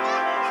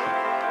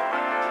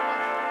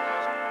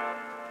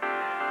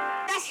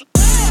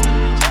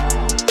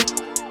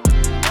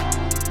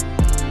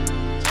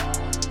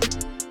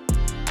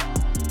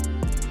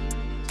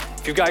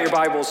you've got your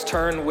Bibles,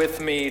 turn with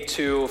me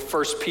to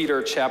 1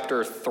 Peter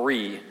chapter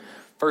 3.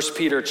 1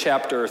 Peter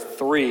chapter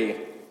 3.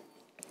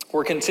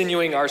 We're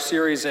continuing our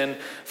series in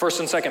 1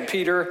 and 2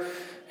 Peter,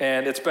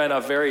 and it's been a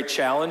very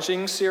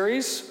challenging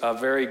series, a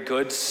very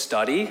good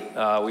study.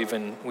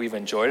 We've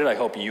enjoyed it. I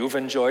hope you've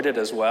enjoyed it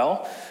as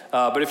well.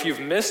 But if you've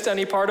missed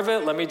any part of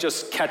it, let me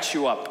just catch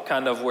you up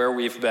kind of where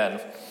we've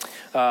been.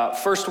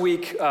 First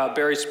week,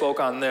 Barry spoke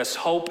on this,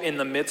 hope in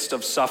the midst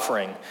of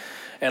suffering.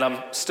 And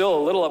I'm still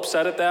a little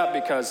upset at that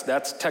because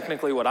that's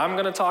technically what I'm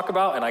going to talk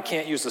about, and I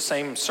can't use the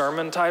same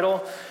sermon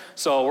title.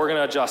 So we're going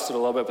to adjust it a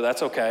little bit, but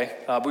that's okay.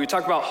 But we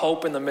talked about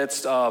hope in the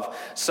midst of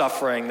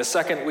suffering. The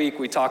second week,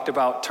 we talked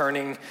about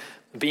turning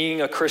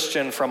being a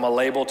Christian from a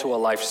label to a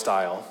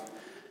lifestyle.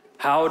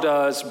 How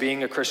does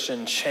being a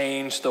Christian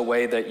change the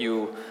way that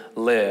you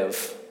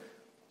live?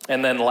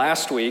 And then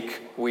last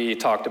week, we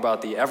talked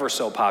about the ever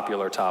so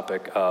popular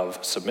topic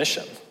of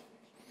submission.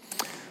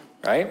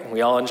 Right?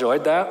 We all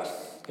enjoyed that?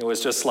 It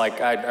was just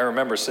like, I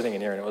remember sitting in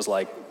here and it was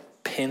like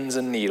pins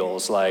and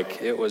needles. Like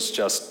it was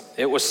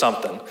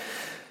something.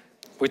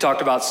 We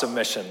talked about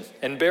submission.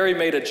 And Barry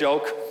made a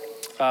joke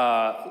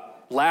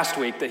last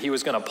week that he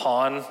was going to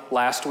pawn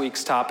last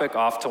week's topic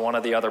off to one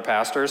of the other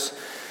pastors.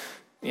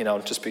 You know,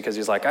 just because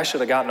he's like, I should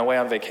have gotten away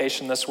on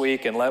vacation this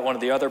week and let one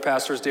of the other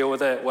pastors deal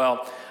with it.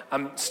 Well,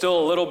 I'm still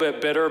a little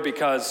bit bitter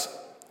because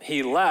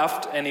he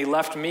left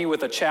me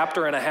with a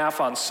chapter and a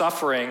half on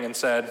suffering and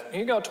said,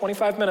 here you go,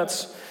 25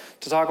 minutes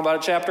to talk about a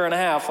chapter and a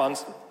half on,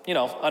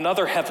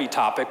 another heavy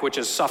topic, which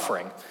is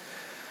suffering.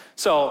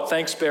 So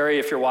thanks, Barry,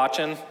 if you're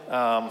watching.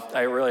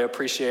 I really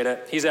appreciate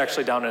it. He's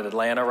actually down in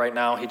Atlanta right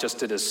now. He just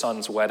did his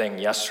son's wedding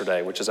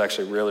yesterday, which is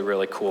actually really,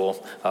 really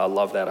cool.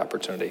 Love that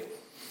opportunity.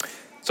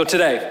 So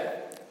today,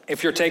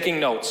 if you're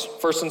taking notes,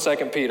 1 and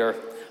 2 Peter,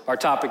 our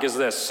topic is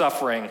this,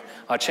 suffering,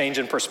 a change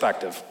in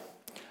perspective.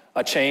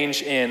 A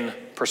change in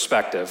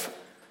perspective.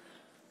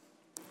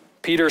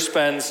 Peter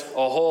spends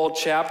a whole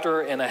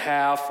chapter and a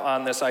half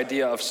on this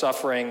idea of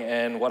suffering,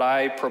 and what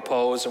I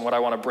propose and what I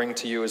want to bring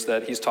to you is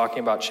that he's talking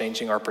about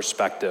changing our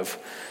perspective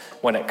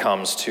when it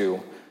comes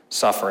to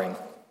suffering.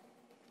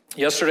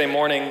 Yesterday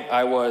morning,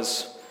 I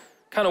was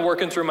kind of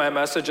working through my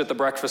message at the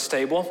breakfast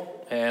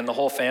table, and the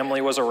whole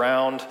family was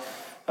around.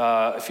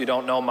 If you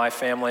don't know my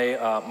family,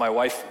 my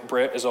wife,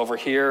 Britt, is over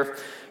here,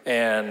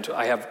 and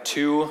I have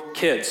two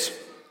kids.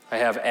 I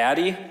have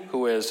Addie,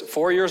 who is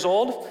 4 years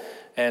old,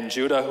 and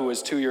Judah, who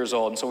is 2 years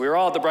old. And so we were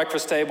all at the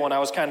breakfast table, and I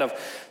was kind of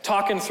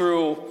talking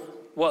through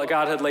what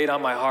God had laid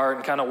on my heart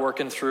and kind of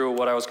working through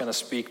what I was going to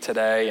speak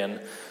today. And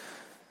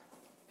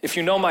if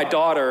you know my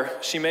daughter,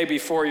 she may be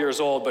 4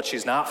 years old, but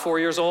she's not 4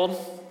 years old.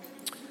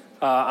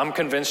 I'm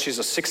convinced she's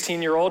a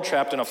 16-year-old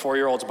trapped in a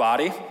 4-year-old's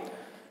body.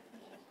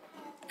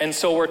 And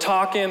so we're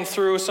talking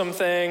through some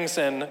things,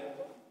 and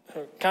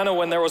kind of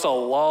when there was a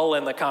lull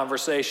in the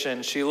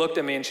conversation, she looked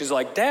at me and she's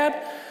like, Dad,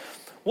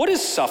 what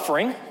is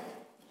suffering?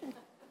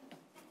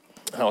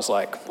 And I was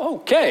like,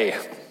 okay,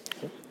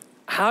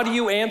 how do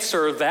you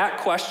answer that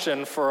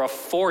question for a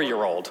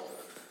 4-year-old?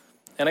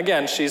 And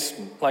again, she's,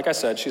 like I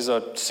said, she's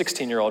a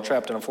 16-year-old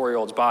trapped in a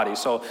 4-year-old's body,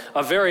 so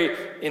a very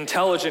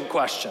intelligent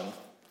question.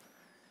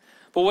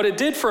 But what it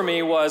did for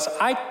me was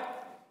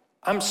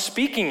I'm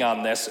speaking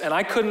on this, and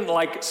I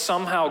couldn't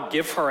somehow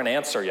give her an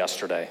answer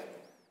yesterday.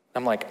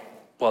 I'm like,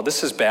 well,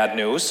 this is bad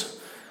news.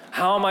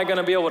 How am I going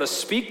to be able to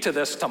speak to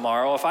this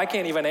tomorrow if I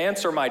can't even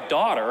answer my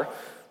daughter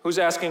who's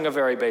asking a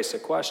very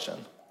basic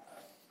question?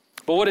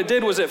 But what it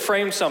did was it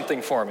framed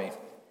something for me.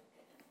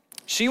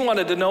 She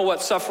wanted to know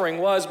what suffering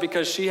was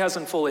because she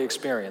hasn't fully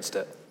experienced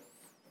it.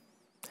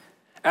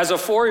 As a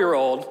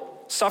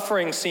 4-year-old,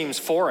 suffering seems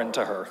foreign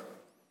to her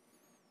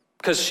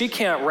because she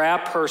can't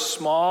wrap her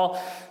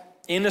small,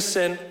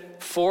 innocent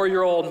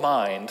 4-year-old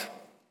mind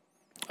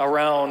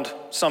around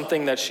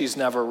something that she's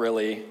never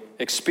really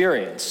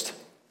experienced.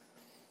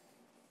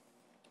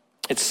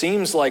 It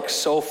seems like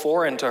so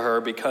foreign to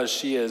her because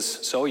she is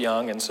so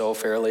young and so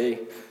fairly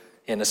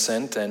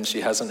innocent and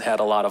she hasn't had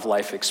a lot of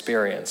life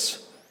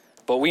experience.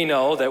 But we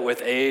know that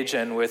with age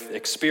and with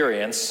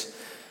experience,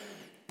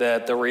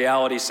 that the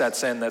reality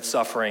sets in that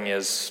suffering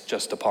is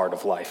just a part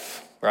of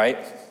life, right?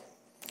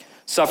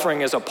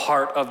 Suffering is a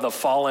part of the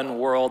fallen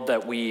world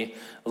that we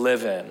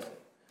live in.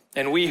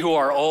 And we who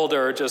are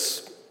older,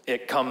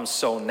 it comes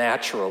so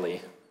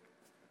naturally.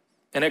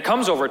 And it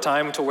comes over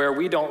time to where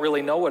we don't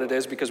really know what it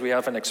is because we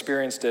haven't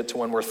experienced it, to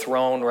when we're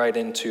thrown right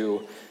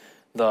into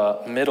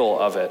the middle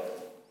of it.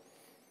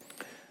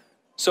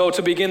 So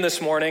to begin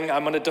this morning,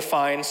 I'm going to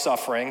define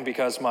suffering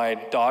because my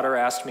daughter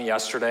asked me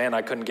yesterday and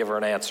I couldn't give her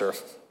an answer.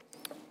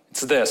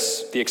 It's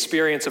this: the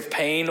experience of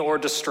pain or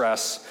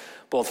distress,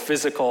 both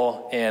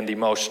physical and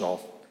emotional.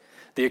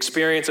 The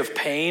experience of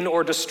pain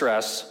or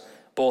distress,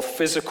 both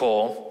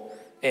physical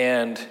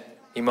and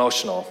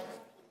emotional.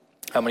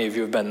 How many of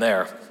you have been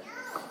there?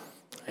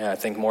 Yeah, I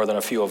think more than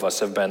a few of us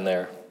have been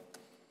there.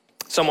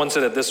 Someone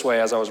said it this way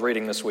as I was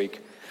reading this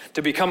week: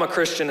 to become a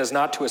Christian is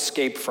not to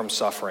escape from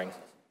suffering,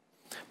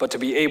 but to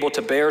be able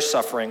to bear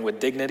suffering with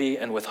dignity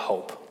and with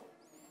hope.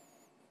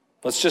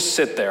 Let's just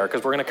sit there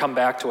because we're going to come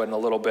back to it in a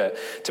little bit.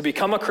 To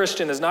become a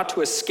Christian is not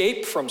to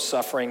escape from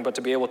suffering, but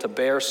to be able to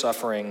bear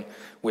suffering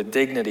with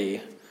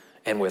dignity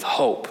and with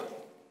hope.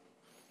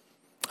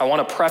 I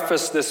want to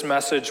preface this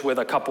message with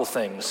a couple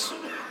things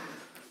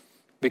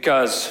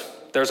because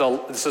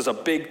this is a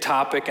big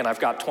topic and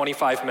I've got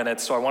 25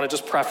 minutes, so I want to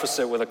just preface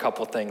it with a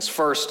couple things.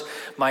 First,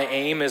 my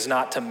aim is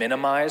not to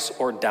minimize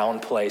or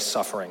downplay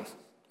suffering.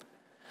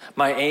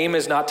 My aim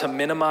is not to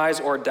minimize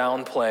or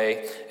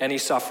downplay any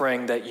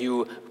suffering that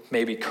you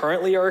maybe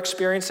currently are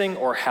experiencing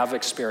or have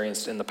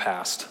experienced in the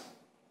past.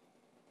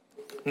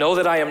 Know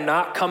that I am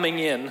not coming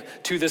in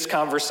to this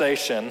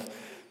conversation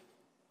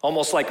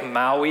almost like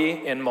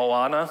Maui in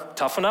Moana.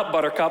 Toughen up,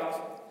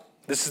 Buttercup.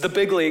 This is the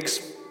big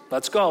leagues.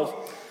 Let's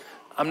go.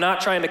 I'm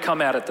not trying to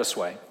come at it this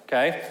way,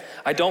 okay?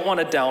 I don't want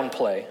to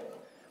downplay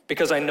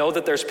because I know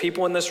that there's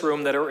people in this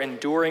room that are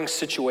enduring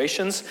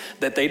situations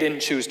that they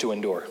didn't choose to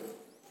endure.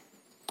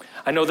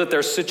 I know that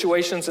there's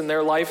situations in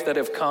their life that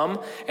have come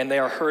and they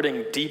are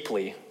hurting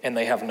deeply and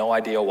they have no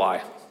idea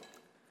why.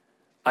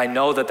 I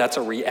know that that's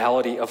a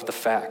reality of the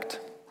fact.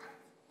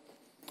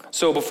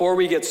 So before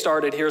we get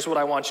started, here's what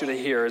I want you to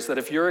hear is that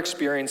if you're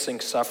experiencing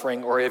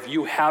suffering or if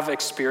you have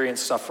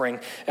experienced suffering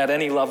at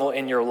any level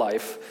in your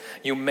life,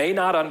 you may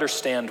not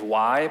understand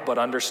why, but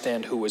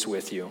understand who is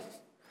with you.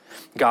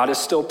 God is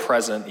still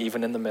present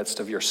even in the midst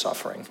of your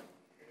suffering.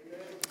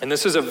 And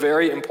this is a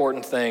very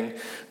important thing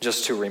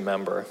just to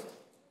remember.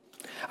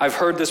 I've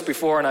heard this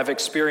before and I've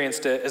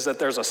experienced it, is that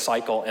there's a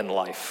cycle in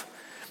life.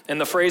 And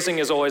the phrasing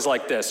is always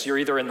like this. You're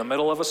either in the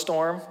middle of a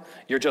storm,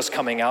 you're just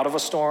coming out of a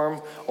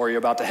storm, or you're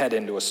about to head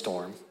into a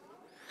storm.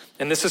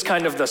 And this is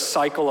kind of the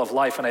cycle of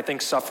life, and I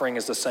think suffering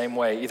is the same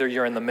way. Either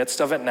you're in the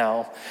midst of it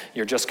now,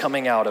 you're just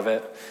coming out of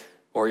it,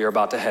 or you're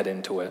about to head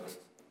into it.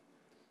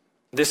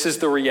 This is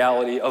the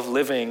reality of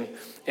living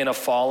in a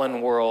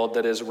fallen world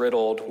that is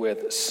riddled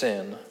with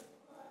sin.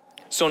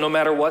 So no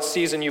matter what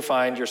season you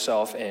find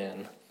yourself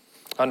in,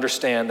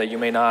 understand that you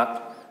may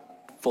not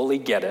fully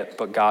get it,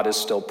 but God is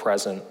still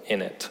present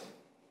in it.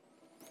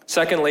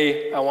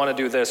 Secondly, I want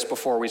to do this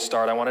before we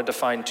start. I want to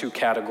define two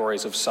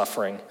categories of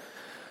suffering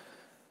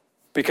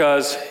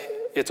because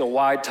it's a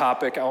wide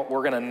topic.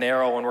 We're going to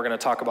narrow and we're going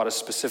to talk about a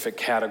specific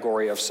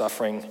category of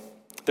suffering.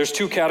 There's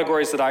two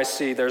categories that I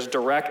see. There's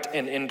direct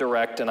and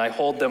indirect, and I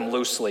hold them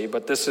loosely,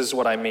 but this is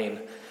what I mean.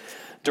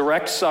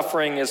 Direct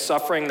suffering is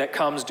suffering that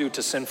comes due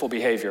to sinful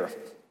behavior.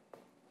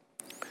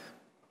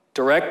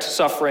 Direct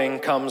suffering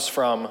comes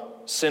from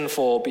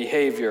sinful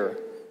behavior.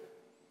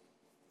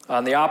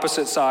 On the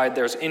opposite side,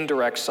 there's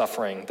indirect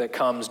suffering that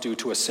comes due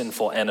to a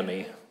sinful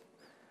enemy.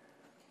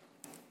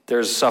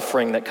 There's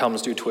suffering that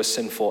comes due to a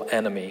sinful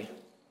enemy.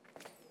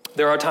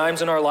 There are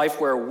times in our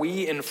life where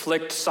we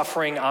inflict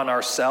suffering on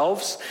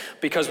ourselves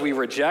because we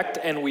reject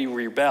and we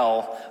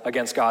rebel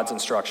against God's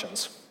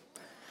instructions.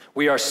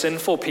 We are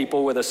sinful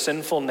people with a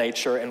sinful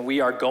nature, and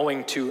we are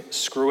going to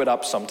screw it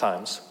up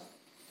sometimes.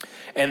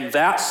 And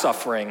that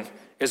suffering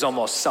is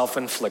almost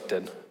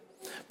self-inflicted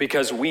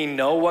because we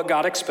know what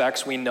God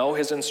expects, we know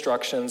his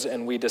instructions,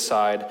 and we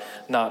decide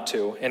not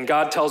to. And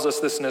God tells us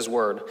this in his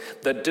word,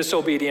 that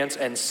disobedience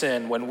and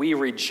sin, when we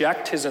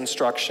reject his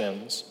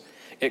instructions,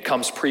 it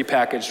comes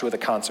prepackaged with a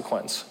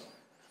consequence.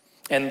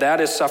 And that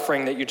is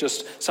suffering that you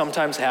just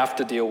sometimes have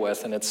to deal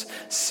with, and it's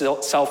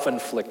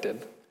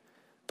self-inflicted.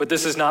 But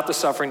this is not the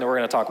suffering that we're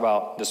going to talk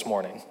about this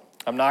morning.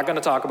 I'm not going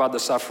to talk about the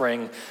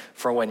suffering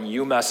for when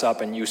you mess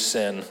up and you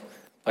sin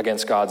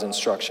against God's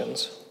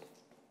instructions.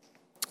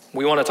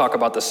 We want to talk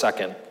about the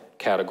second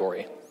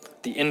category,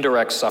 the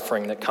indirect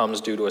suffering that comes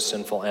due to a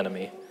sinful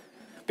enemy.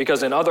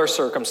 Because in other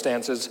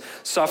circumstances,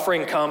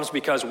 suffering comes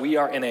because we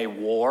are in a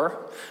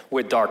war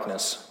with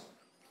darkness.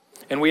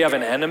 And we have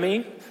an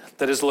enemy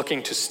that is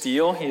looking to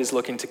steal, he is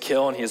looking to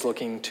kill, and he is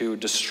looking to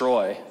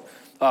destroy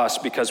us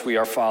because we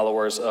are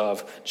followers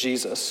of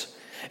Jesus.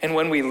 And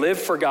when we live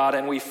for God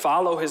and we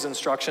follow his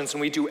instructions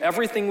and we do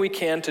everything we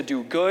can to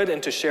do good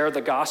and to share the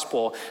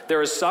gospel,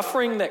 there is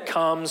suffering that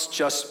comes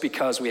just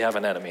because we have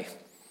an enemy.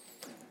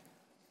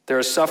 There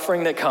is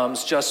suffering that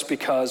comes just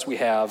because we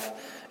have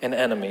an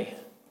enemy.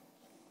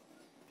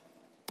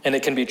 And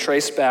it can be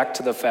traced back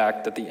to the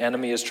fact that the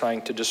enemy is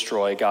trying to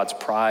destroy God's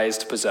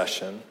prized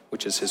possession,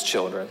 which is his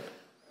children.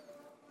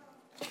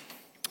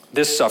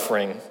 This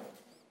suffering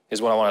is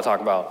what I want to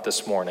talk about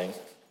this morning.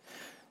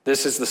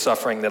 This is the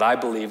suffering that I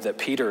believe that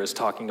Peter is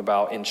talking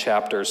about in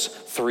chapters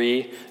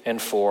 3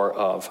 and 4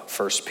 of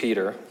 1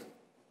 Peter.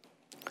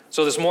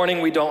 So this morning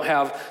we don't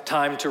have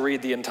time to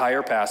read the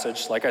entire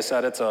passage. Like I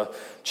said, it's a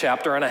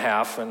chapter and a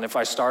half, and if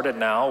I started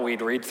now,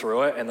 we'd read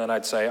through it, and then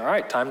I'd say, all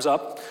right, time's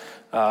up,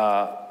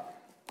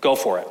 go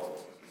for it.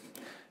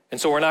 And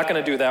so we're not going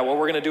to do that. What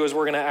we're going to do is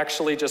we're going to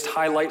actually just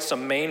highlight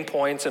some main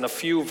points in a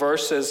few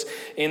verses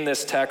in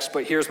this text.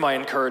 But here's my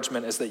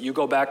encouragement is that you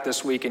go back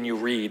this week and you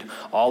read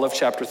all of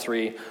chapter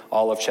 3,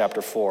 all of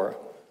chapter 4.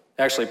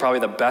 Actually, probably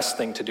the best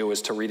thing to do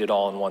is to read it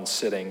all in one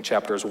sitting,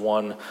 chapters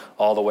 1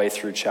 all the way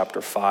through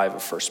chapter 5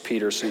 of 1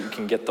 Peter, so you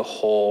can get the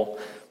whole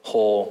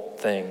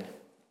thing.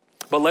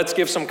 But let's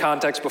give some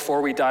context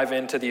before we dive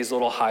into these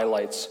little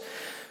highlights.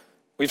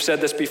 We've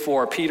said this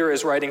before. Peter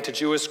is writing to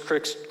Jewish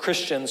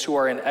Christians who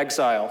are in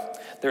exile.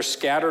 They're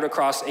scattered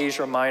across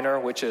Asia Minor,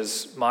 which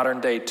is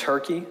modern-day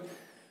Turkey.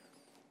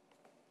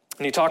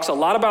 And he talks a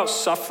lot about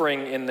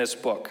suffering in this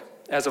book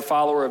as a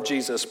follower of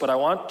Jesus, but I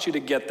want you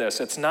to get this.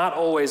 It's not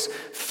always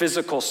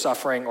physical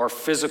suffering or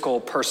physical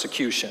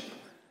persecution.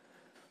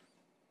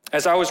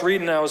 As I was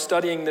reading and I was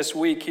studying this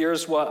week,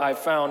 here's what I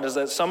found is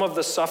that some of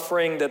the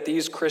suffering that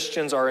these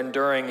Christians are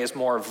enduring is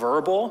more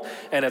verbal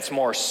and it's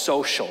more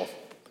social.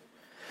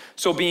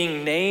 So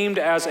being named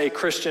as a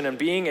Christian and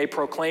being a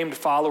proclaimed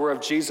follower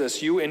of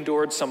Jesus, you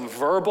endured some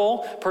verbal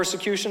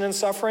persecution and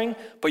suffering,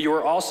 but you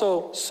were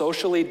also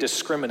socially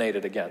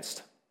discriminated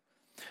against.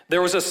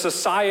 There was a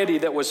society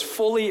that was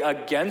fully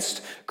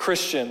against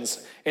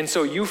Christians, and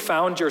so you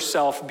found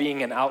yourself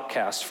being an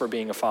outcast for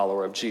being a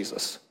follower of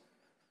Jesus.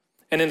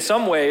 And in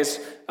some ways,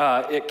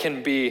 it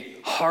can be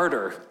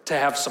harder to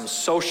have some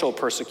social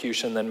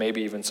persecution than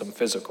maybe even some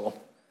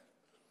physical.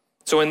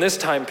 So in this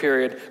time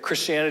period,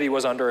 Christianity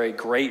was under a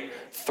great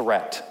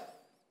threat,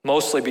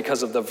 mostly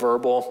because of the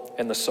verbal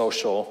and the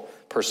social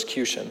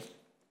persecution.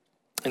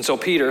 And so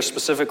Peter,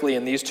 specifically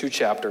in these 2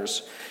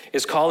 chapters,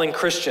 is calling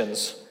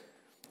Christians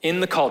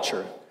in the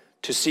culture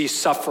to see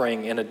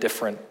suffering in a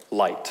different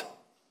light.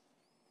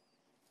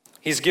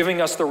 He's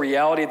giving us the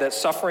reality that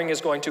suffering is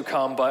going to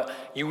come, but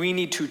we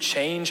need to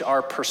change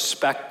our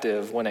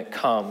perspective when it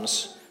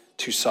comes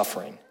to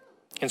suffering.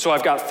 And so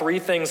I've got 3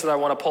 things that I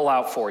want to pull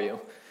out for you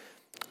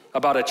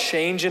about a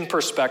change in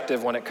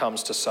perspective when it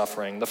comes to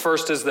suffering. The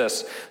first is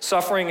this: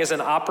 suffering is an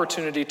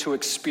opportunity to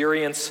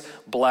experience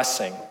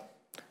blessing.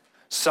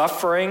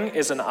 Suffering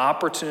is an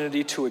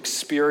opportunity to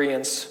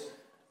experience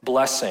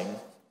blessing.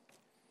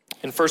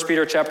 In 1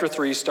 Peter chapter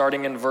 3,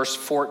 starting in verse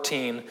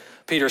 14,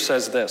 Peter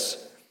says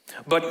this: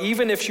 "But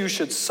even if you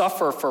should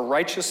suffer for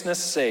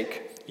righteousness'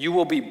 sake, you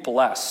will be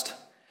blessed.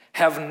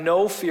 Have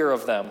no fear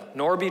of them,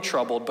 nor be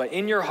troubled, but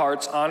in your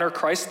hearts honor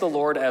Christ the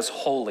Lord as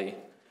holy,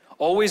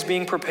 always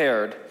being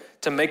prepared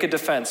to make a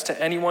defense to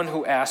anyone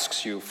who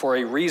asks you for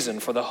a reason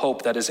for the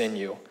hope that is in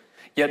you.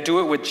 Yet do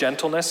it with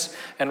gentleness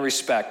and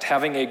respect,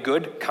 having a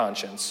good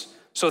conscience,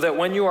 so that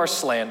when you are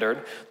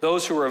slandered,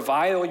 those who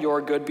revile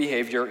your good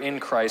behavior in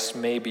Christ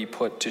may be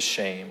put to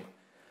shame.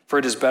 For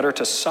it is better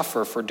to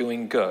suffer for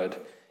doing good,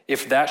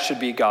 if that should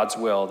be God's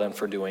will, than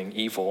for doing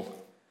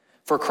evil.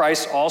 For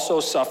Christ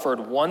also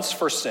suffered once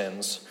for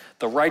sins,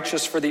 the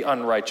righteous for the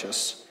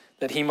unrighteous,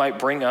 that he might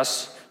bring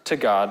us to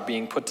God,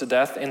 being put to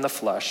death in the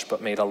flesh,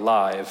 but made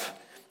alive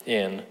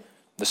in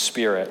the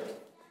Spirit."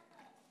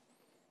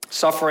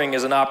 Suffering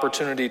is an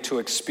opportunity to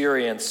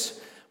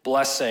experience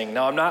blessing.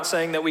 Now, I'm not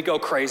saying that we go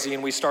crazy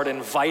and we start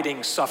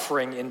inviting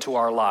suffering into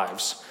our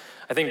lives.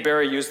 I think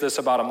Barry used this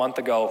about a month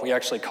ago. We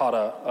actually caught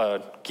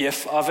a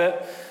GIF of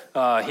it.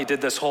 He did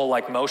this whole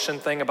motion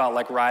thing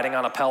about riding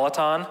on a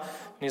Peloton. And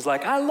he's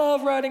like, "I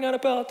love riding on a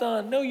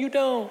Peloton." "No, you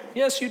don't."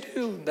 "Yes, you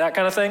do." That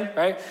kind of thing,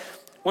 right?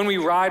 When we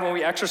ride, when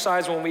we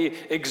exercise, when we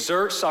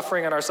exert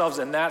suffering on ourselves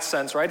in that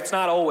sense, right, it's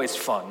not always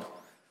fun.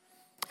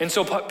 And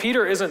so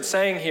Peter isn't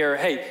saying here,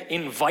 hey,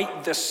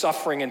 invite this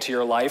suffering into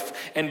your life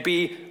and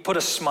put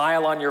a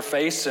smile on your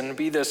face and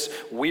be this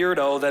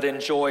weirdo that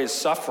enjoys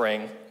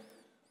suffering.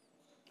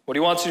 What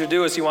he wants you to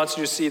do is he wants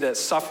you to see that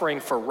suffering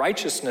for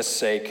righteousness'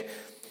 sake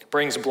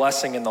brings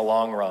blessing in the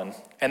long run.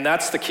 And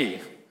that's the key.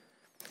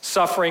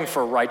 Suffering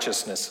for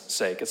righteousness'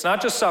 sake. It's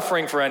not just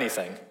suffering for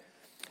anything,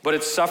 but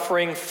it's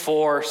suffering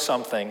for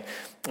something.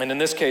 And in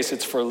this case,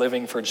 it's for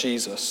living for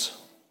Jesus.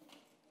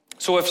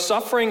 So if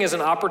suffering is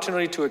an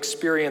opportunity to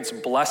experience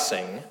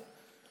blessing,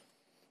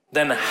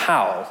 then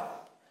how?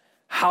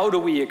 How do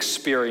we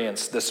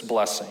experience this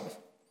blessing?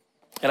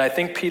 And I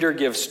think Peter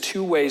gives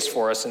 2 ways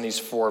for us in these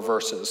 4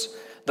 verses.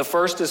 The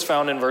first is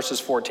found in verses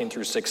 14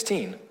 through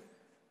 16.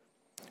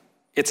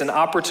 It's an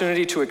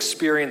opportunity to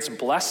experience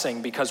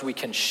blessing because we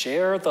can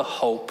share the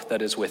hope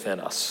that is within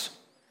us.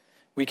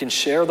 We can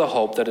share the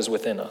hope that is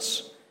within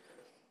us.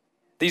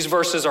 These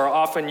verses are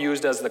often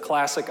used as the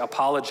classic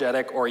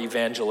apologetic or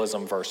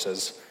evangelism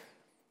verses.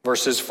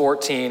 Verses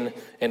 14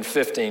 and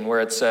 15, where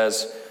it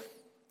says,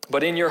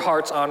 "But in your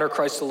hearts honor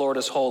Christ the Lord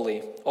as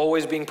holy,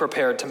 always being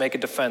prepared to make a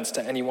defense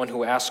to anyone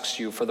who asks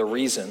you for the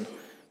reason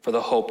for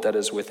the hope that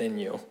is within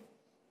you."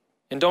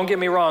 And don't get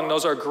me wrong,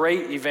 those are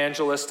great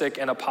evangelistic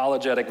and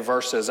apologetic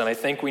verses, and I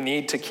think we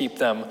need to keep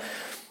them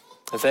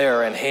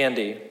there and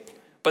handy.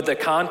 But the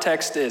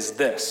context is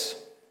this.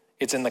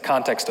 It's in the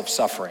context of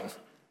suffering.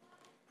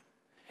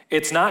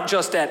 It's not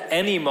just at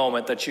any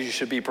moment that you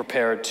should be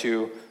prepared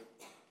to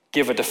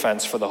give a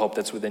defense for the hope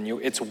that's within you.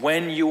 It's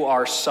when you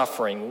are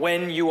suffering,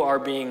 when you are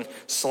being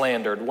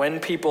slandered, when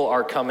people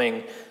are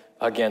coming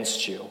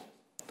against you.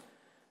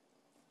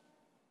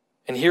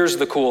 And here's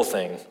the cool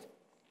thing.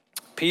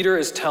 Peter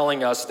is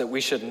telling us that we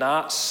should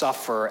not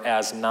suffer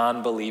as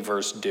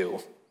non-believers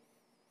do.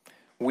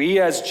 We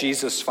as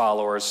Jesus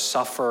followers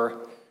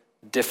suffer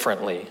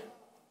differently.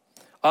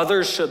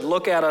 Others should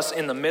look at us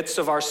in the midst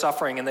of our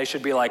suffering and they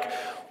should be like,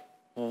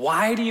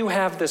 why do you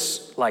have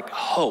this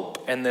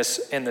hope and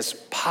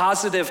this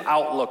positive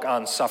outlook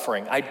on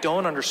suffering? I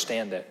don't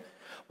understand it.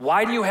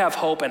 Why do you have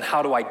hope and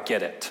how do I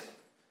get it?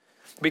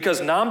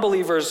 Because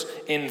non-believers,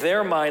 in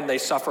their mind, they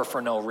suffer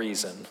for no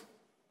reason.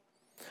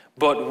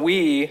 But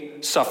we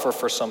suffer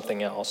for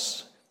something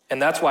else.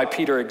 And that's why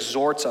Peter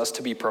exhorts us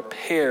to be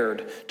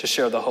prepared to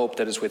share the hope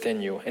that is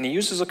within you. And he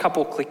uses a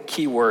couple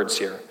key words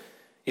here.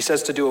 He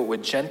says to do it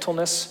with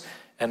gentleness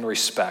and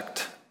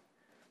respect.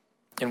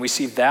 And we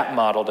see that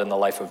modeled in the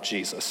life of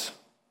Jesus.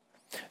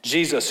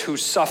 Jesus, who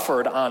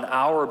suffered on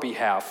our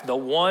behalf, the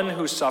one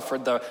who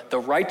suffered, the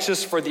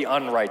righteous for the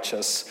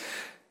unrighteous,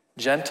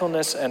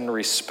 gentleness and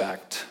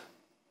respect.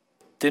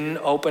 Didn't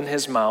open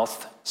his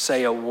mouth,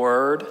 say a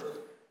word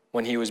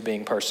when he was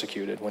being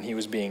persecuted, when he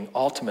was being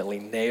ultimately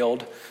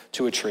nailed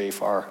to a tree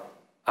for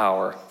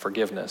our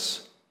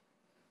forgiveness.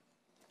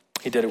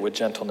 He did it with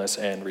gentleness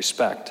and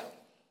respect.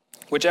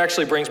 Which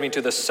actually brings me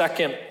to the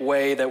second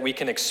way that we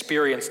can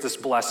experience this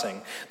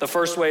blessing. The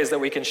first way is that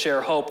we can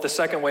share hope. The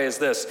second way is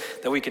this,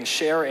 that we can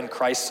share in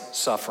Christ's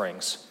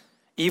sufferings,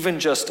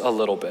 even just a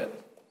little bit.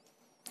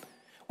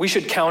 We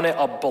should count it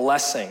a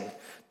blessing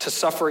to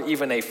suffer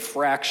even a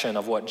fraction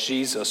of what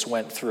Jesus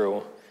went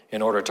through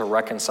in order to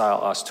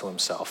reconcile us to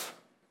himself.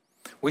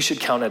 We should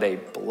count it a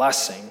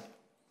blessing.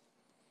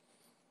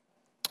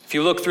 If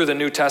you look through the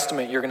New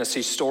Testament, you're going to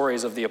see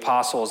stories of the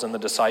apostles and the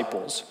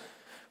disciples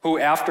who,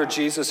 after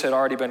Jesus had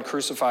already been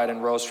crucified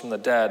and rose from the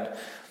dead,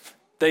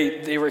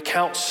 they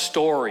recount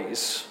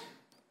stories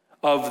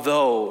of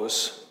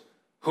those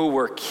who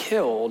were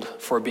killed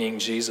for being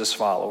Jesus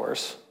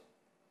followers.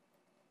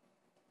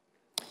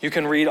 You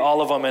can read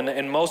all of them,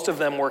 and most of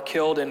them were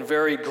killed in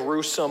very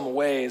gruesome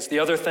ways. The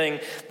other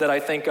thing that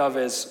I think of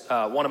is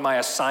one of my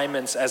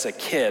assignments as a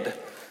kid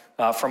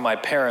from my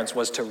parents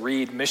was to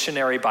read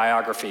missionary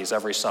biographies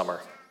every summer.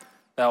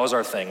 That was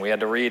our thing. We had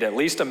to read at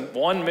least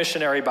one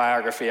missionary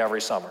biography every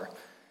summer.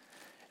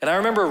 And I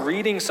remember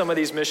reading some of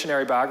these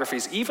missionary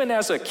biographies, even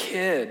as a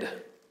kid,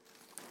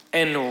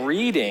 and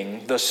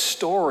reading the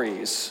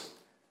stories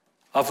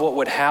of what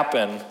would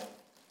happen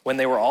when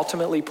they were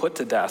ultimately put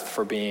to death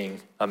for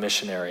being a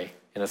missionary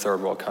in a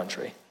third world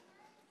country.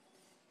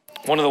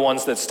 One of the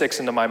ones that sticks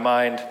into my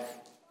mind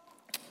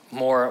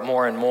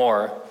more and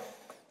more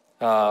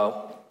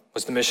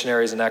was the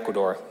missionaries in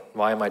Ecuador.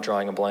 Why am I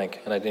drawing a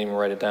blank? And I didn't even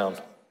write it down.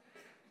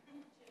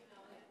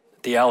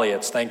 The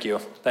Elliots, thank you.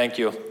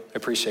 I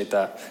appreciate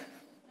that.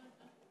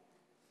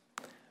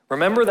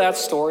 Remember that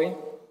story?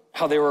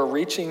 How they were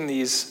reaching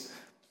these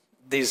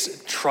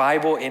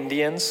tribal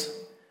Indians,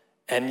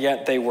 and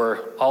yet they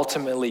were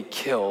ultimately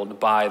killed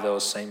by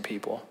those same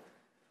people.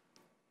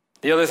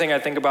 The other thing I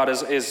think about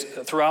is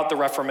throughout the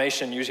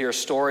Reformation, you hear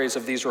stories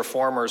of these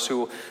reformers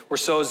who were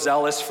so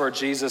zealous for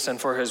Jesus and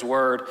for his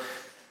word,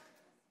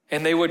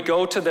 and they would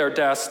go to their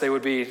deaths, they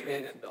would be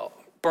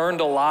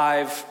burned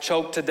alive,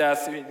 choked to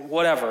death,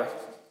 whatever.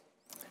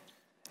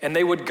 And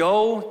they would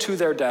go to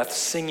their death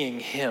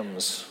singing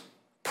hymns,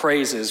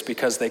 praises,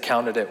 because they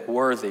counted it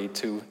worthy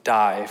to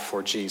die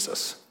for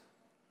Jesus.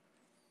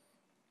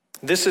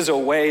 This is a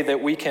way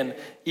that we can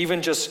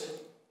even just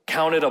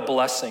count it a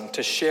blessing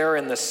to share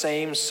in the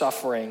same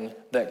suffering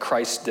that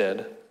Christ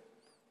did.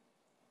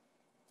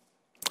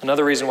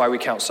 Another reason why we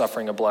count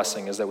suffering a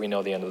blessing is that we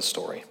know the end of the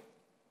story.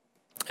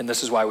 And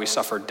this is why we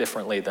suffer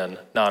differently than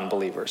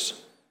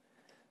non-believers.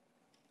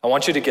 I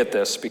want you to get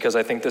this because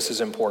I think this is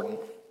important.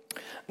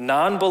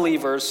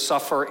 Non-believers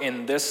suffer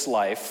in this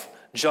life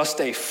just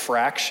a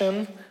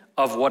fraction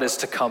of what is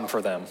to come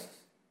for them.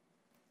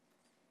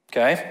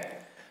 Okay?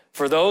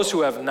 For those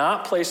who have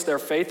not placed their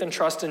faith and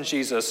trust in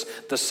Jesus,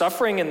 the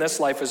suffering in this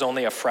life is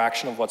only a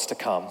fraction of what's to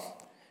come.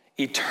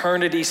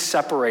 Eternity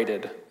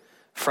separated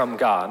from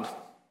God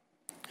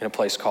in a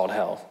place called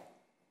hell.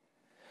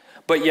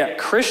 But yet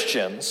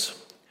Christians,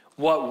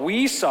 what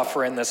we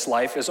suffer in this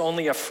life is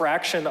only a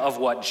fraction of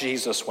what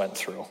Jesus went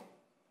through,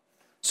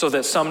 so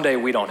that someday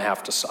we don't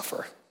have to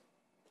suffer.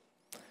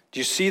 Do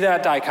you see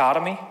that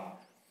dichotomy?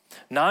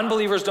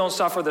 Non-believers don't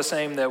suffer the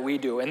same that we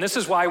do. And this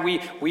is why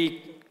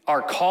we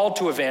are called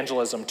to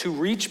evangelism, to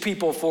reach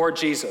people for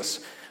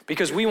Jesus,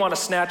 because we want to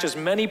snatch as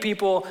many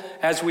people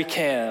as we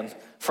can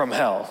from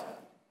hell.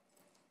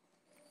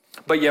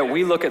 But yet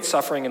we look at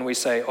suffering and we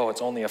say, oh,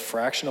 it's only a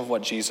fraction of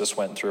what Jesus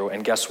went through.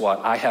 And guess what?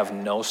 I have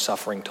no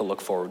suffering to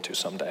look forward to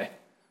someday.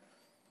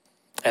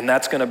 And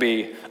that's going to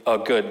be a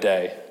good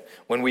day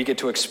when we get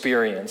to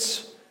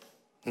experience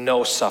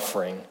no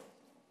suffering.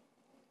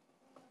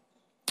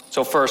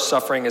 So first,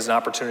 suffering is an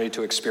opportunity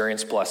to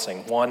experience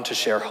blessing. 1, to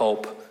share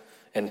hope,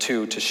 and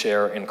 2, to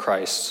share in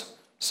Christ's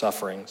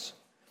sufferings.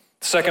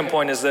 The second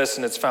point is this,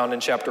 and it's found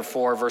in chapter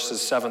 4,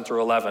 verses 7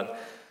 through 11.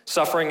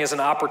 Suffering is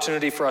an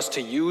opportunity for us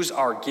to use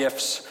our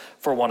gifts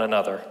for one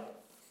another.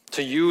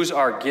 To use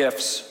our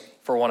gifts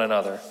for one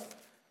another.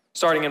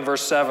 Starting in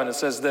verse 7, it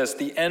says this,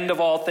 "The end of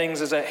all things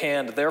is at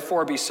hand.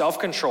 Therefore be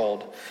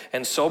self-controlled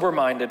and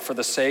sober-minded for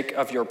the sake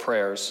of your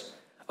prayers.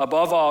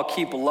 Above all,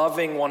 keep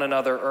loving one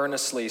another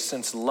earnestly,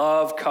 since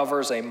love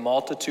covers a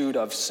multitude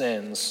of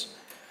sins.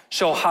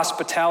 Show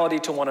hospitality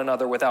to one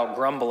another without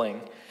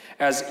grumbling.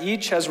 As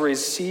each has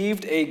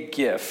received a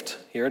gift,"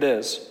 here it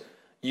is,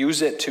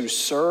 Use it to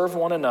serve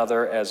one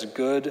another as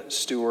good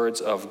stewards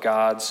of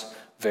God's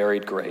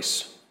varied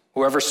grace.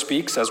 Whoever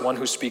speaks as one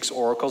who speaks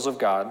oracles of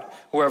God,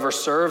 whoever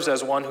serves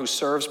as one who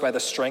serves by the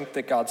strength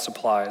that God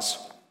supplies,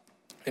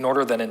 in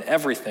order that in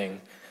everything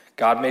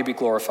God may be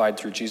glorified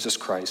through Jesus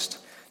Christ.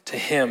 To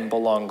him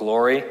belong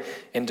glory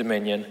and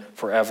dominion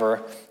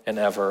forever and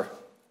ever.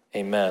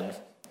 Amen.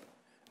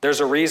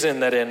 There's a reason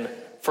that in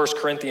 1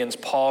 Corinthians,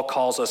 Paul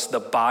calls us the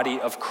body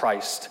of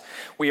Christ.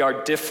 We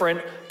are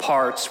different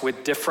parts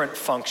with different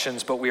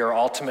functions, but we are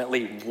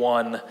ultimately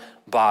one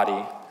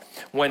body.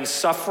 When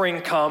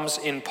suffering comes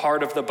in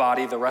part of the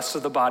body, the rest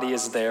of the body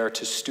is there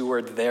to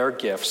steward their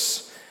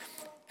gifts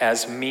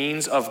as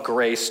means of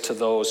grace to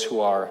those who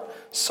are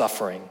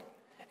suffering.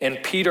 And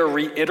Peter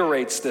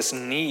reiterates this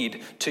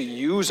need to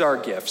use our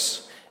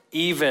gifts,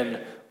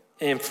 even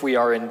if we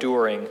are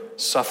enduring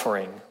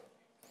suffering.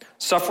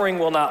 Suffering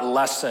will not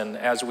lessen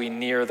as we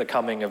near the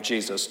coming of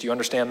Jesus. Do you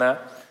understand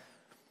that?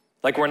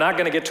 Like, we're not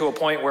going to get to a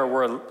point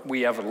where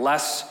we have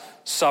less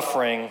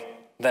suffering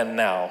than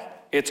now.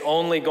 It's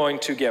only going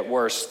to get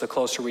worse the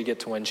closer we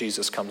get to when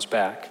Jesus comes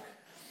back.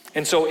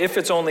 And so if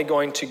it's only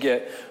going to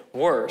get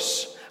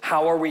worse,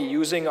 how are we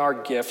using our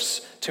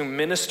gifts to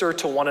minister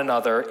to one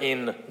another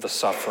in the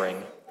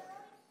suffering?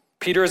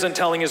 Peter isn't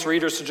telling his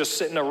readers to just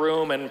sit in a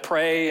room and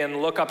pray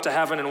and look up to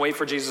heaven and wait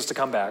for Jesus to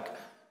come back.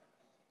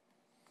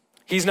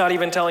 He's not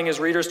even telling his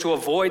readers to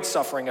avoid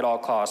suffering at all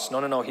costs.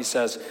 No. He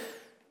says,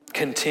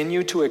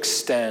 continue to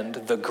extend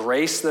the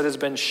grace that has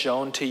been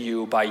shown to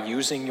you by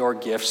using your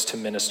gifts to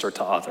minister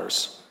to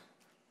others.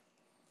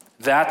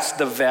 That's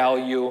the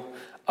value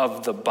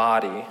of the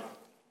body.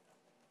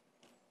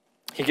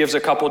 He gives a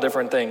couple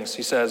different things.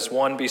 He says,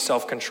 1, be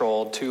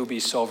self-controlled. 2, be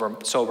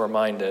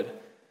sober-minded.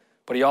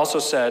 But he also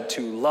said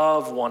to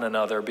love one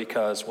another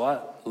because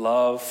what?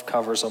 Love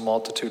covers a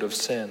multitude of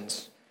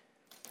sins.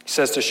 He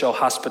says to show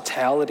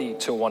hospitality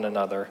to one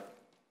another.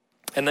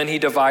 And then he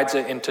divides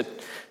it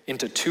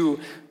into 2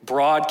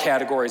 broad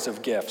categories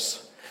of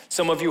gifts.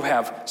 Some of you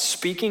have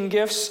speaking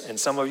gifts and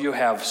some of you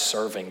have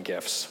serving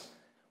gifts.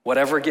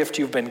 Whatever gift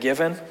you've been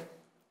given,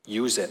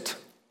 use it.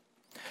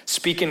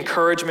 Speak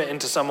encouragement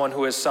into someone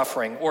who is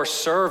suffering or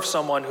serve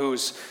someone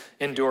who's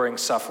enduring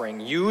suffering.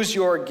 Use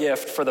your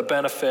gift for the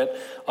benefit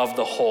of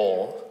the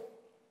whole.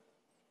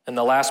 And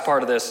the last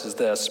part of this is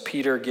this: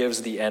 Peter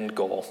gives the end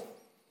goal.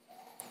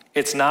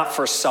 It's not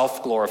for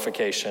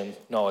self-glorification.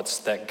 No, it's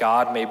that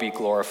God may be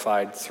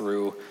glorified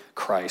through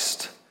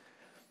Christ.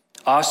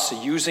 Us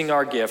using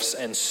our gifts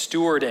and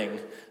stewarding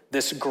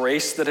this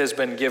grace that has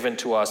been given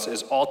to us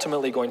is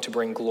ultimately going to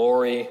bring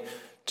glory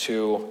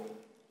to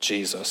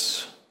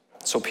Jesus.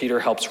 So Peter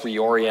helps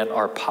reorient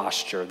our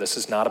posture. This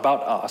is not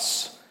about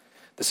us.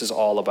 This is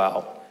all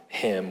about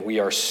him. We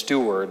are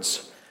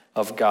stewards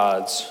of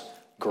God's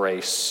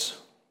grace.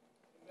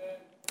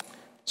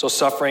 So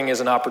suffering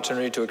is an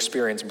opportunity to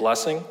experience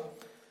blessing.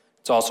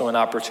 It's also an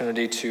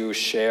opportunity to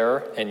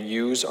share and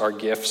use our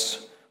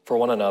gifts for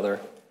one another.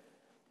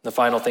 The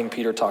final thing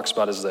Peter talks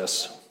about is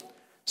this: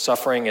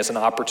 suffering is an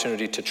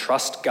opportunity to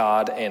trust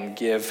God and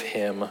give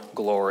him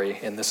glory.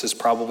 And this is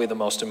probably the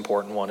most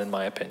important one in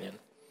my opinion.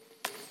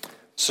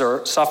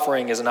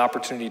 Suffering is an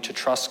opportunity to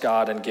trust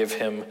God and give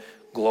him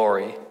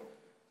glory.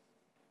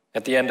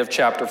 At the end of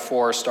chapter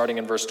 4, starting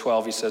in verse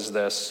 12, he says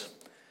this: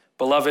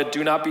 Beloved,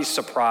 do not be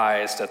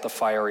surprised at the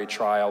fiery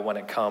trial when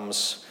it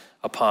comes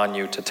upon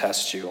you to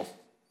test you,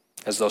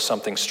 as though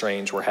something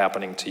strange were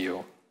happening to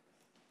you.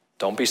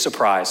 Don't be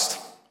surprised.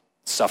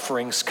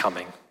 Suffering's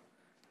coming.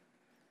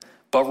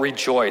 But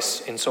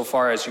rejoice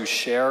insofar as you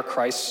share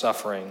Christ's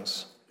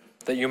sufferings,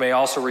 that you may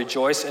also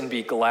rejoice and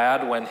be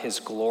glad when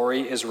his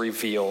glory is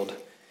revealed.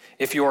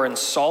 If you are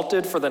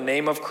insulted for the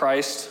name of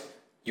Christ,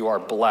 you are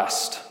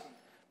blessed,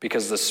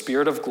 because the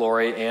Spirit of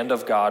glory and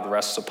of God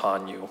rests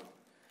upon you.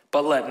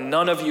 But let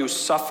none of you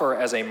suffer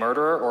as a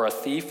murderer or a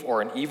thief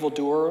or an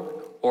evildoer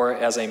or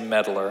as a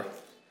meddler.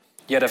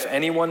 Yet if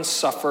anyone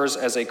suffers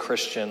as a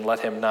Christian, let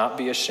him not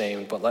be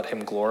ashamed, but let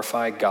him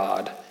glorify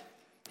God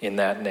in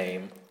that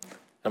name.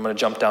 I'm going to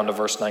jump down to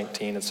verse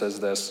 19. It says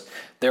this: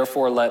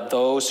 Therefore let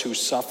those who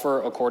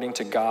suffer according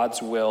to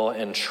God's will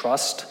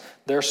entrust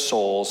their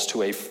souls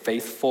to a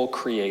faithful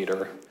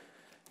Creator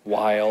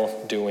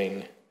while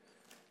doing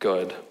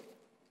good.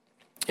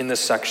 In this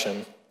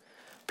section,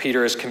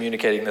 Peter is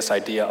communicating this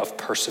idea of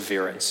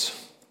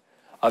perseverance,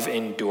 of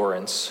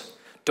endurance.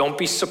 Don't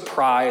be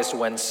surprised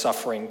when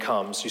suffering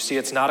comes. You see,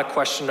 it's not a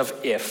question of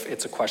if,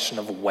 it's a question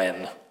of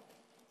when.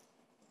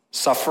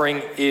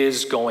 Suffering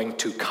is going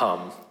to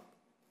come.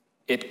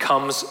 It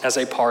comes as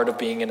a part of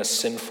being in a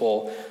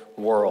sinful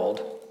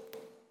world.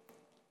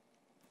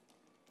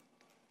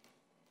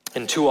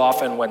 And too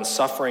often when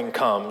suffering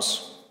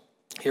comes,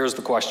 here's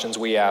the questions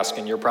we ask,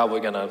 and you're probably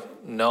going to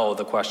know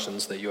the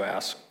questions that you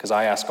ask, because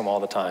I ask them all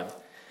the time.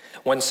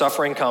 When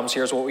suffering comes,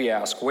 here's what we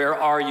ask: where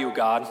are you,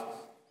 God?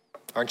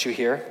 Aren't you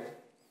here?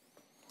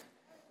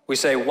 We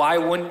say, why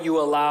wouldn't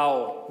you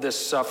allow this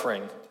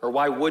suffering? Or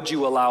why would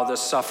you allow this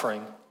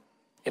suffering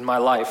in my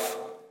life?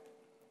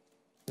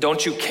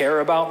 Don't you care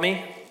about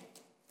me?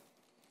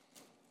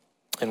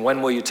 And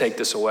when will you take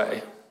this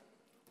away?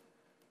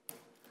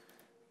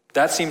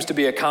 That seems to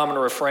be a common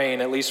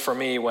refrain, at least for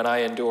me, when I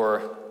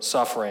endure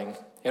suffering.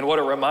 And what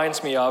it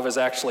reminds me of is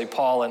actually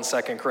Paul in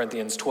 2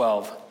 Corinthians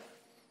 12.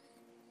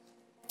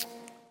 It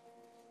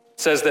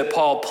says that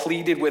Paul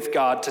pleaded with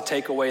God to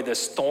take away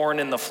this thorn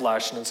in the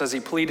flesh. And it says he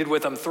pleaded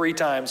with him 3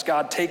 times,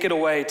 God, take it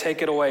away,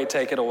 take it away,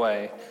 take it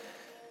away.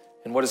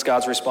 And what is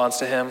God's response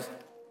to him?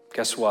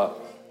 Guess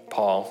what,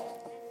 Paul?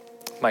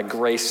 My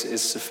grace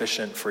is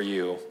sufficient for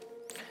you,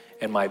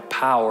 and my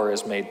power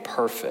is made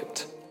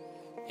perfect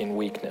in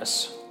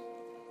weakness.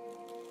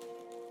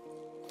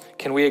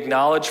 Can we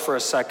acknowledge for a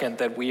second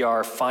that we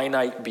are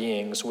finite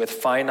beings with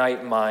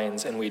finite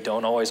minds and we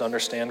don't always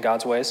understand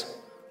God's ways?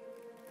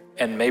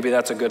 And maybe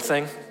that's a good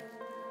thing?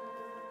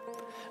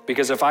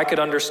 Because if I could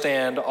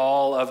understand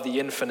all of the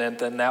infinite,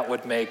 then that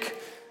would make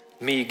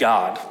me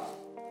God.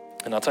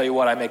 And I'll tell you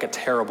what, I make a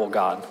terrible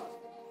God.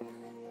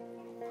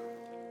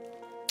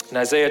 In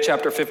Isaiah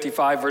chapter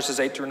 55, verses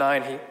 8 through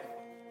 9,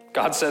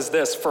 God says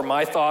this, for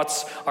my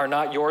thoughts are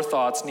not your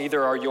thoughts,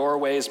 neither are your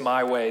ways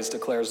my ways,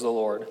 declares the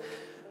Lord.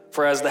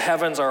 For as the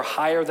heavens are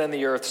higher than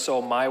the earth,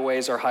 so my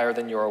ways are higher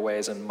than your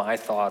ways, and my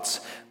thoughts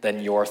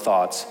than your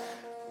thoughts.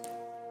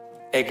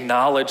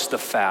 Acknowledge the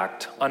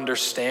fact,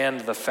 understand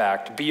the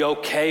fact, be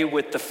okay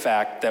with the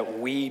fact that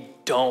we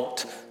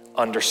don't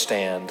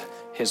understand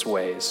his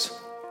ways.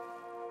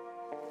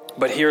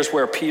 But here's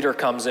where Peter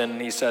comes in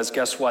and he says,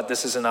 guess what?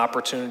 This is an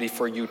opportunity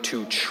for you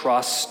to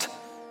trust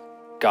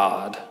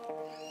God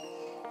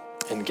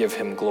and give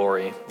him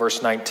glory.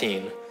 Verse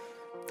 19,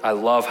 I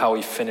love how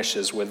he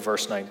finishes with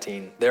verse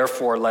 19.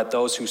 Therefore, let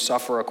those who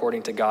suffer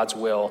according to God's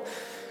will,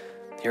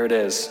 here it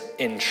is,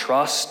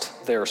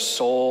 entrust their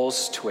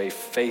souls to a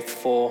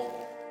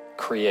faithful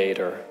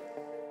creator.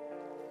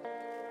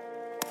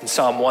 In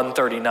Psalm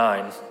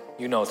 139,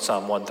 you know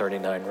Psalm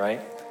 139,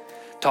 right?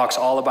 Talks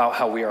all about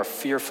how we are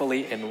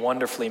fearfully and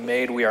wonderfully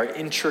made. We are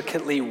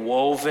intricately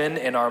woven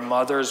in our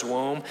mother's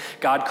womb.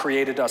 God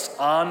created us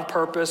on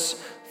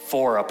purpose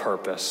for a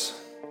purpose.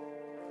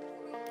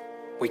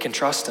 We can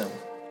trust him.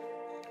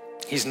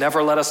 He's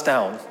never let us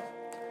down.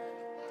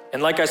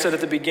 And like I said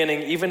at the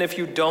beginning, even if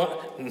you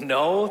don't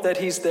know that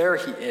he's there,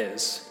 he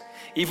is.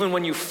 Even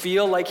when you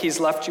feel like he's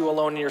left you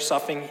alone in your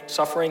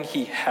suffering,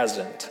 he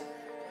hasn't.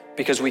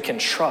 Because we can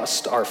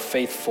trust our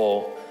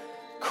faithful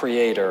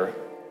creator.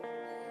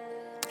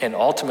 And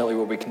ultimately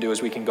what we can do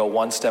is we can go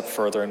one step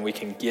further and we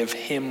can give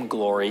him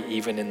glory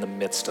even in the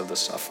midst of the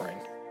suffering.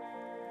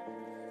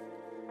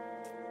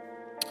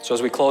 So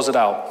as we close it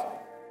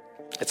out,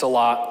 it's a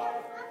lot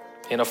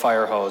in a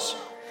fire hose.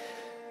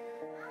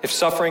 If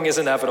suffering is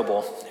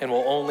inevitable and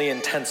will only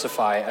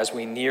intensify as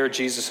we near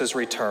Jesus'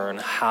 return,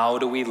 how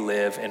do we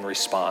live in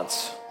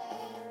response?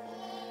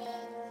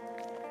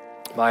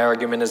 My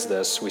argument is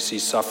this: we see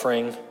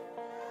suffering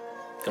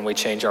and we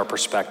change our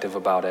perspective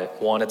about it.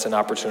 1, it's an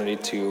opportunity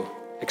to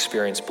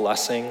experience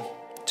blessing.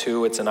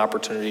 2, it's an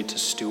opportunity to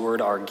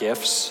steward our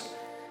gifts.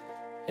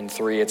 And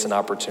 3, it's an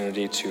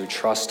opportunity to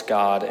trust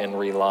God and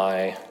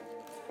rely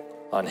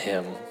on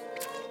him.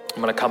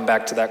 I'm going to come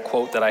back to that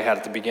quote that I had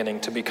at the beginning.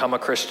 To become a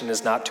Christian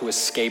is not to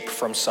escape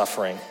from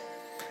suffering,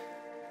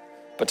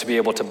 but to be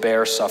able to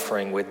bear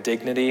suffering with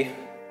dignity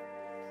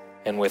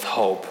and with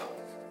hope.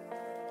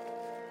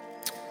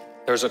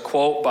 There's a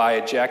quote by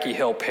Jackie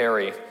Hill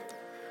Perry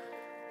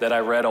that I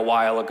read a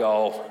while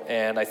ago,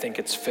 and I think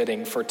it's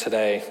fitting for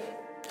today.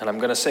 And I'm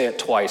going to say it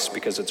twice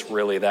because it's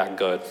really that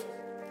good.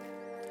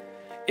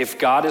 If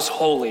God is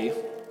holy,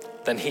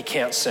 then he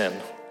can't sin.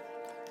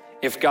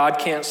 If God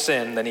can't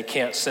sin, then he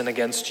can't sin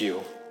against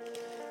you.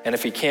 And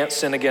if he can't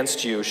sin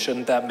against you,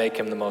 shouldn't that make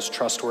him the most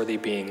trustworthy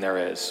being there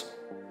is?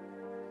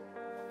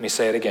 Let me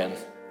say it again.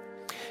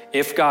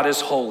 If God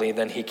is holy,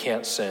 then he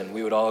can't sin.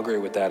 We would all agree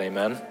with that,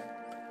 amen?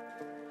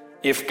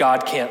 If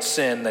God can't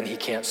sin, then he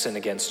can't sin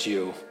against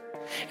you.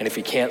 And if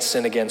he can't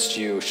sin against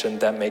you,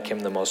 shouldn't that make him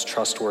the most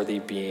trustworthy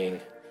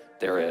being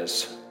there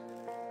is?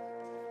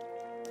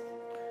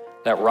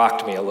 That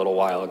rocked me a little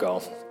while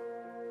ago.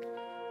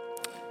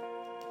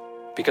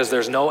 Because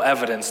there's no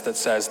evidence that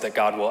says that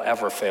God will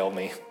ever fail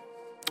me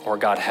or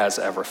God has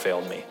ever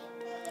failed me.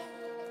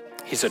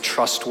 He's a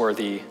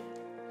trustworthy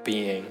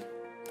being.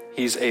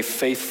 He's a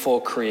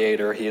faithful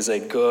creator. He is a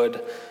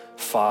good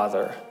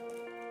father.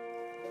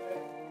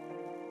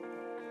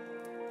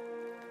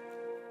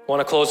 I want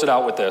to close it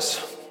out with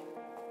this,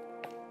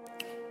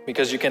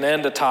 because you can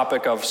end a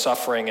topic of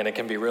suffering and it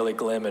can be really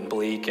glim and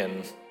bleak,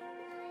 and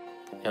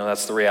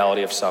that's the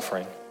reality of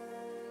suffering.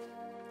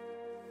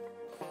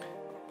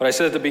 But I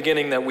said at the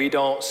beginning that we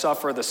don't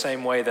suffer the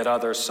same way that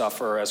others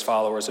suffer as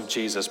followers of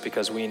Jesus,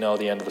 because we know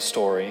the end of the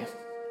story.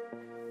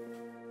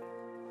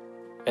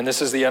 And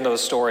this is the end of the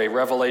story,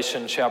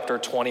 Revelation chapter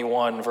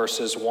 21,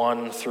 verses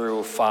 1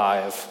 through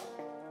 5.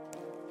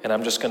 And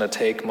I'm just going to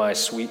take my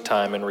sweet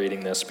time in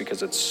reading this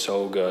because it's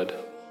so good.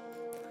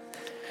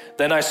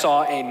 Then I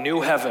saw a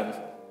new heaven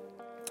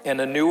and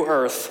a new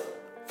earth,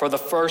 for the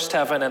first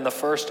heaven and the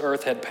first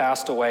earth had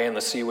passed away and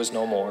the sea was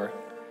no more.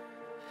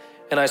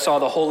 And I saw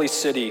the holy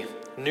city,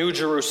 New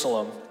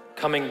Jerusalem,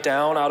 coming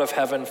down out of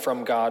heaven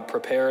from God,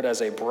 prepared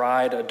as a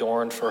bride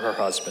adorned for her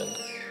husband.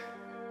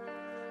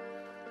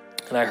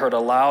 And I heard a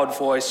loud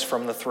voice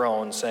from the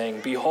throne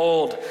saying,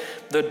 "Behold,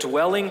 the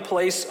dwelling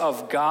place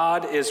of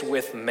God is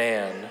with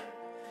man.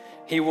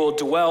 He will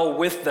dwell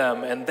with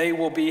them, and they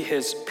will be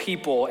his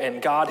people,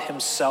 and God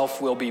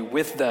himself will be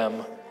with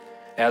them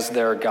as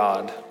their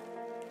God."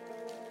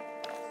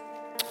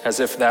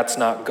 As if that's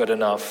not good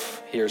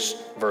enough, here's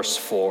verse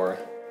 4.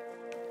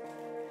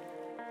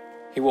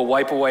 "He will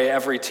wipe away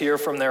every tear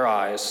from their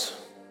eyes,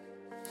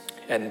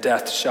 and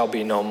death shall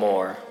be no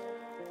more.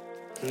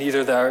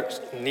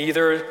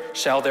 Neither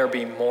shall there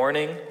be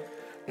mourning,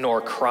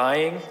 nor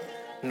crying,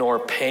 nor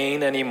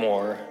pain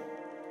anymore,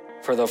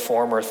 for the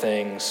former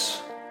things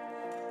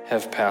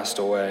have passed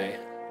away."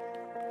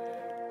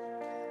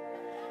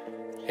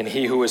 And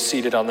he who was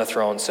seated on the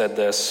throne said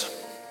this,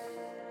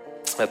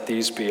 let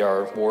these be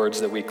our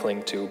words that we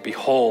cling to: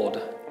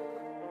 "Behold,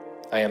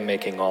 I am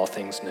making all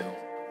things new.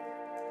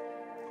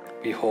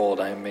 Behold,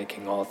 I am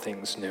making all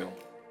things new."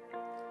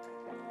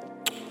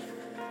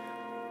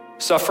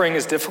 Suffering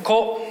is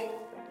difficult.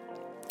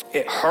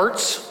 It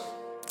hurts.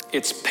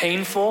 It's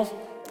painful.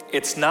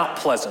 It's not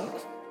pleasant.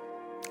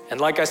 And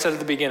like I said at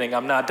the beginning,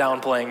 I'm not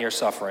downplaying your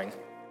suffering.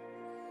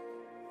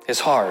 It's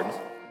hard.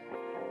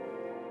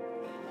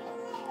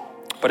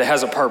 But it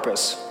has a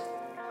purpose.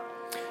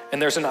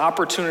 And there's an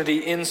opportunity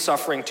in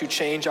suffering to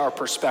change our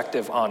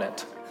perspective on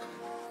it.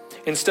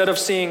 Instead of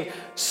seeing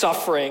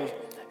suffering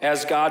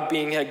as God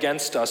being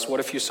against us, what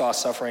if you saw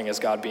suffering as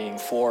God being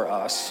for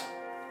us,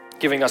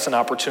 giving us an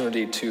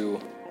opportunity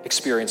to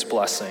experience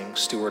blessing,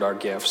 steward our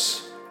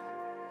gifts,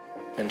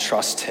 and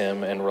trust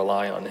him and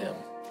rely on him?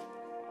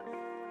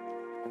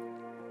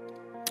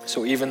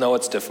 So even though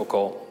it's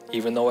difficult,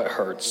 even though it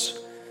hurts,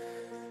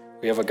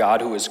 we have a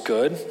God who is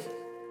good,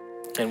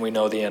 and we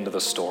know the end of the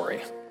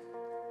story.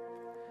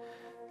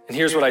 And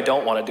here's what I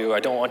don't want to do.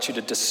 I don't want you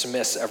to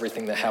dismiss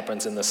everything that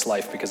happens in this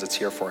life because it's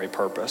here for a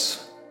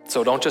purpose.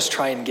 So don't just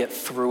try and get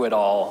through it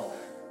all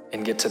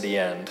and get to the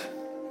end.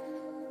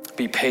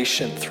 Be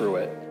patient through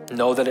it.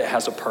 Know that it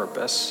has a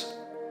purpose.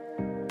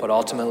 But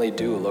ultimately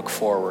do look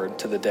forward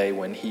to the day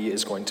when he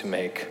is going to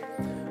make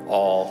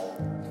all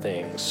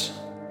things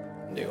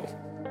new.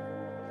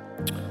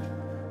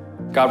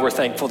 God, we're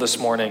thankful this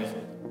morning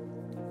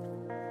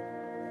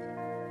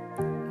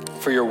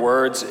for your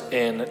words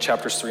in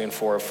chapters 3 and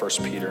 4 of 1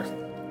 Peter.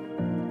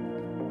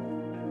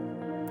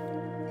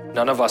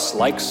 None of us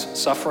likes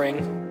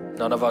suffering.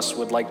 None of us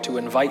would like to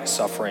invite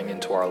suffering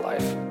into our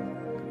life.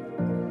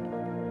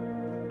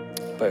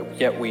 But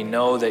yet we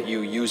know that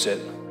you use it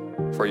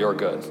for your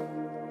good.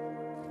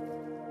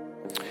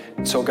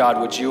 So God,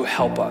 would you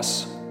help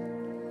us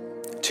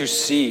to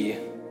see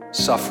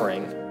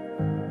suffering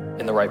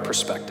in the right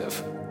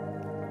perspective?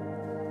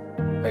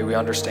 May we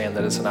understand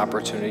that it's an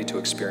opportunity to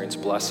experience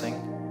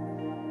blessing.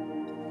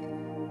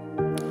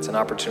 It's an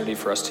opportunity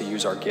for us to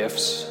use our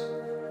gifts.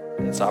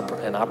 It's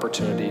an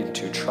opportunity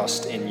to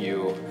trust in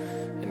you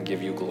and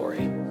give you glory.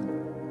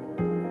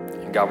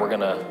 And God, we're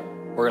gonna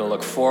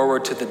look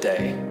forward to the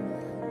day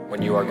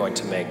when you are going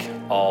to make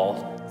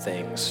all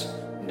things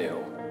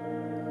new.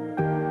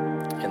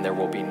 And there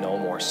will be no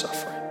more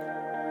suffering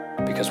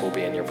because we'll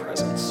be in your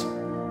presence.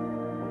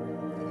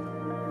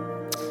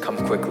 Come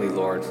quickly,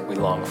 Lord. We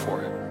long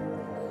for it.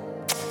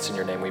 It's in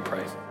your name we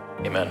pray.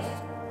 Amen.